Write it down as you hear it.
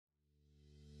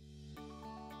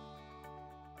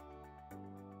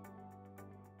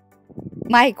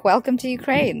Mike, welcome to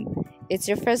Ukraine. It's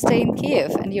your first day in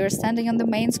Kiev and you're standing on the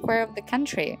main square of the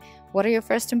country. What are your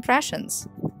first impressions?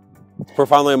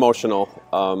 Profoundly emotional.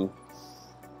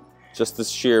 Just the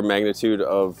sheer magnitude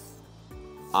of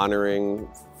honoring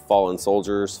fallen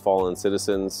soldiers, fallen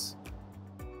citizens,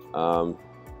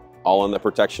 all in the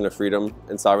protection of freedom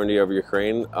and sovereignty over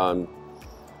Ukraine.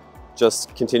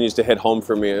 Just continues to hit home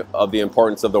for me of the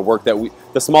importance of the work that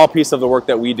the small piece of the work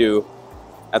that we do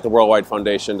at the Worldwide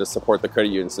Foundation to support the credit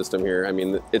union system here. I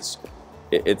mean, it's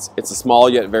a small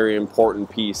yet very important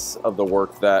piece of the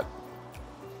work that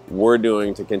we're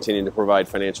doing to continue to provide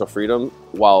financial freedom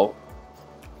while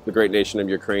the great nation of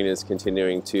Ukraine is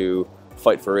continuing to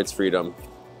fight for its freedom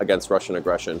against Russian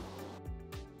aggression.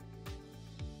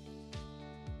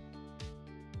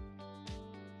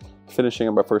 Finishing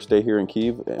up our first day here in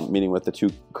Kyiv and meeting with the two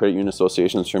credit union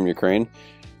associations from Ukraine,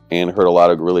 and heard a lot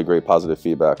of really great positive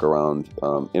feedback around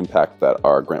impact that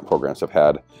our grant programs have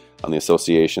had on the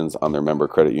associations, on their member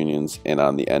credit unions, and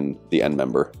on the end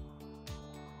member.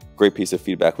 Great piece of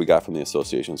feedback we got from the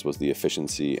associations was the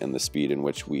efficiency and the speed in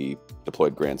which we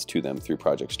deployed grants to them through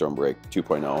Project Stormbreak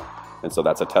 2.0, and so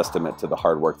that's a testament to the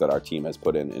hard work that our team has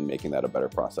put in making that a better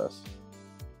process.